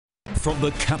From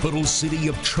the capital city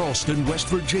of Charleston, West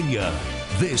Virginia,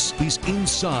 this is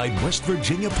Inside West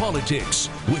Virginia Politics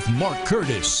with Mark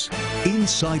Curtis.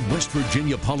 Inside West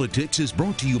Virginia Politics is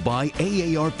brought to you by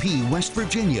AARP West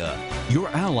Virginia, your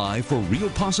ally for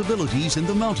real possibilities in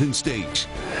the Mountain State.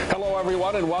 Hello,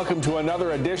 everyone, and welcome to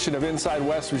another edition of Inside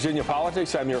West Virginia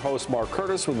Politics. I'm your host, Mark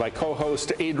Curtis, with my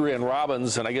co-host, Adrian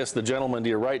Robbins, and I guess the gentleman to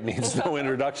your right needs no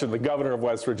introduction, the governor of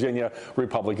West Virginia,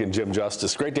 Republican Jim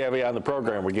Justice. Great to have you on the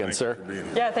program again, sir.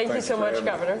 Yeah, thank you so much,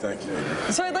 Governor. Thank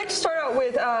you. So I'd like to start out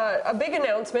with a big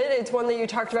announcement. It's one that you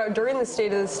talked about during the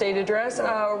State of the State address.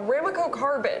 Ramaco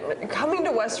Carbon coming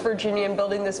to West Virginia and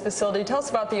building this facility. Tell us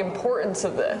about the importance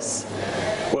of this.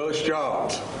 Well, it's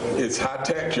jobs. It's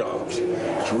high-tech jobs.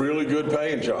 It's really good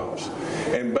paying jobs.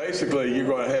 And basically, you're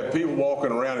going to have people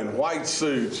walking around in white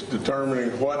suits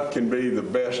determining what can be the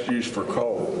best use for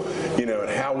coal, and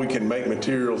how we can make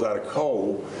materials out of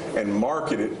coal and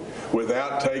market it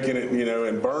without taking it,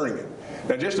 and burning it.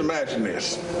 Now, just imagine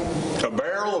this. A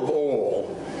barrel of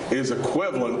oil is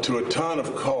equivalent to a ton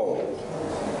of coal.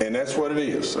 And that's what it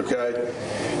is, okay?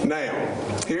 Now,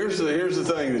 here's the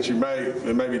thing that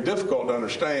it may be difficult to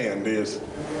understand is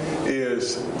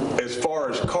as far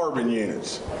as carbon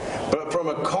units. But from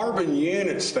a carbon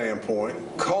unit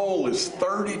standpoint, coal is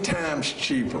 30 times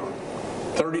cheaper.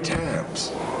 30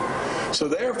 times. So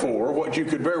therefore, what you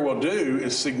could very well do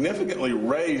is significantly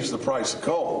raise the price of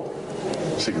coal,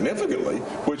 significantly,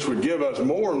 which would give us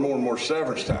more and more and more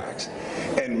severance tax,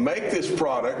 and make this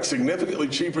product significantly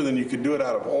cheaper than you could do it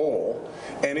out of oil,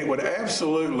 and it would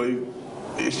absolutely,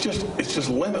 it's just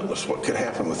limitless what could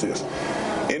happen with this.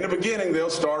 In the beginning, they'll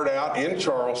start out in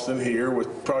Charleston here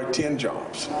with probably 10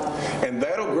 jobs, and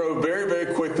that'll grow very,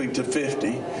 very quickly to 50,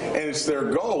 and it's their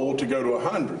goal to go to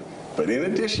 100. But in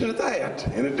addition to that,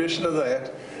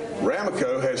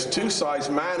 Ramaco has 2 sites,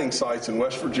 mining sites in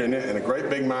West Virginia and a great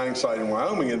big mining site in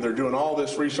Wyoming, and they're doing all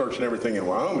this research and everything in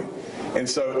Wyoming. And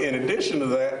so in addition to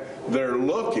that, they're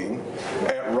looking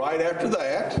at, right after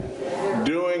that,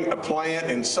 doing a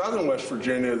plant in southern West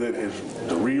Virginia that is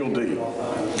the real deal.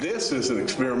 This is an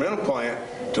experimental plant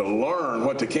to learn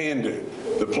what they can do.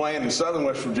 The plant in southern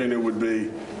West Virginia would be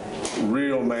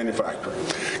real manufacturing.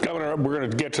 Governor, we're going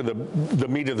to get to the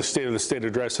meat of the State of the State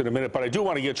address in a minute, but I do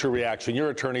want to get your reaction. Your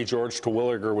attorney, George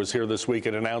Terwilliger, was here this week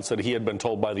and announced that he had been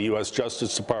told by the U.S.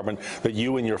 Justice Department that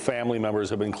you and your family members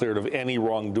have been cleared of any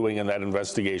wrongdoing in that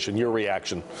investigation. Your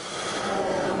reaction?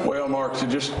 Well, Mark, to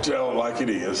just tell it like it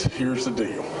is, here's the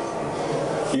deal.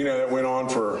 That went on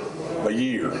for a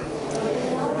year.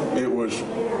 It was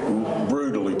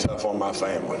brutally tough on my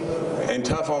family and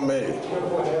tough on me,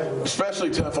 especially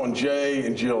tough on Jay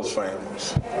and Jill's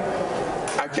families.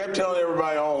 I kept telling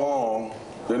everybody all along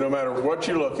that no matter what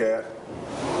you look at,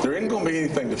 there isn't going to be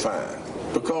anything to find,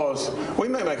 because we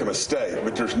may make a mistake,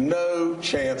 but there's no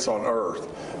chance on earth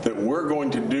that we're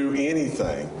going to do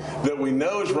anything that we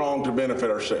know is wrong to benefit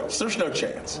ourselves. There's no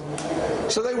chance.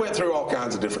 So they went through all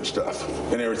kinds of different stuff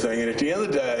and everything, and at the end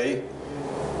of the day,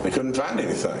 they couldn't find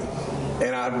anything.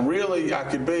 And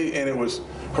and it was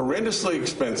horrendously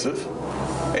expensive.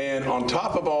 And on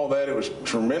top of all that, it was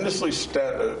tremendously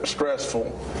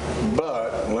stressful.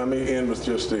 But let me end with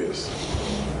just this.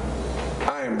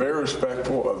 I am very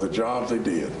respectful of the job they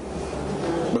did,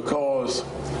 because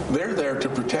they're there to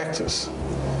protect us.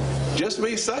 Just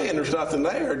me saying there's nothing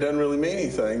there doesn't really mean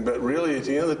anything, but really at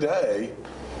the end of the day,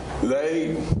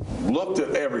 they looked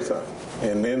at everything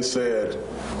and then said,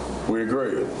 we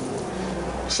agree.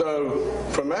 So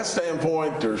from that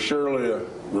standpoint, there's surely a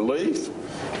relief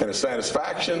and a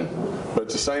satisfaction, but at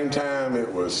the same time,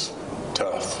 it was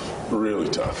tough,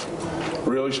 really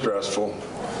stressful.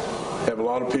 Have a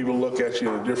lot of people look at you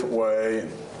in a different way.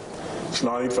 It's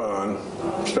not any fun,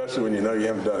 especially when you know you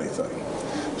haven't done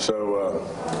anything. So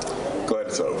glad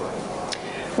it's over.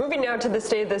 Moving now to the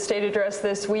State of the State address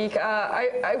this week,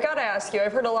 I've got to ask you,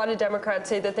 I've heard a lot of Democrats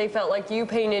say that they felt like you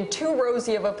painted too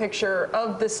rosy of a picture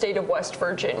of the state of West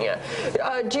Virginia.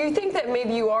 Do you think that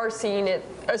maybe you are seeing it,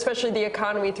 especially the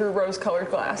economy, through rose-colored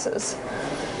glasses?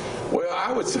 Well,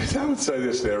 I would say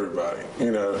this to everybody.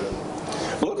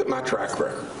 Look at my track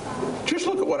record. Just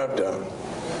look at what I've done.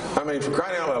 I mean, for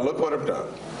crying out loud, look what I've done.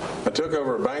 I took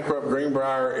over a bankrupt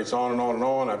Greenbrier. It's on and on and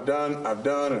on. I've done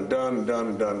and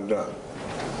done.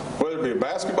 Whether it be a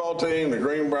basketball team, the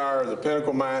Greenbrier, the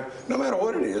Pinnacle Mine, no matter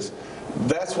what it is,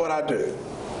 that's what I do.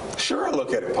 Sure, I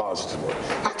look at it positively.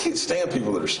 I can't stand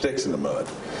people that are sticks in the mud.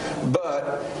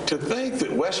 But to think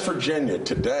that West Virginia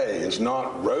today is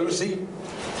not rosy,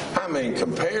 I mean,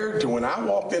 compared to when I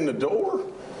walked in the door,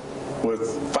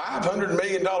 with $500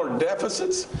 million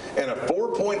deficits and a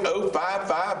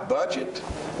 4.055 budget.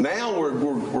 Now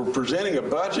we're presenting a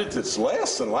budget that's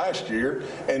less than last year,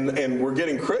 and we're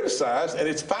getting criticized, and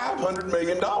it's $500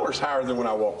 million higher than when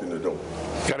I walked in the door.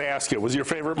 Got to ask you, was your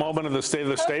favorite moment of the State of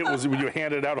the State was when you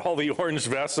handed out all the orange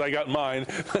vests? I got mine.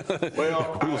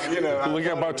 Well, look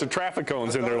at a bunch of traffic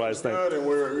cones in there last night. And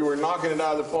we're knocking it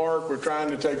out of the park. We're trying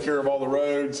to take care of all the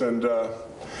roads, and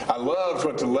I loved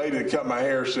what the lady that cut my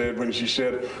hair said when she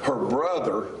said her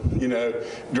brother,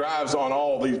 drives on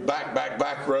all these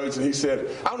back roads, and he said,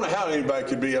 I don't know how anybody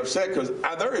could be upset because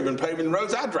they're even paving the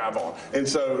roads I drive on. And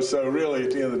so really,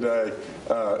 at the end of the day,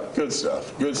 good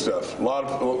stuff.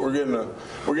 We're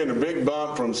getting a big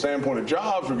bump from the standpoint of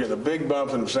jobs. We're getting a big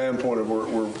bump from the standpoint of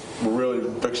we're really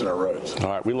fixing our roads. All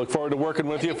right, we look forward to working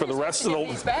with you for the rest of the.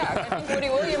 I think Woody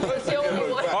Williams was the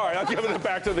only one. All right, I'm giving it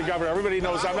back to the governor. Everybody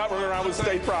knows I'm not running around with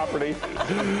state property.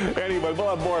 Anyway,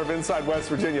 we'll have more of Inside West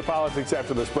Virginia Politics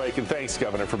after this break, and thanks,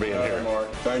 Governor, for being here.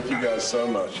 Mark, thank you guys so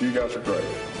much. You guys are great.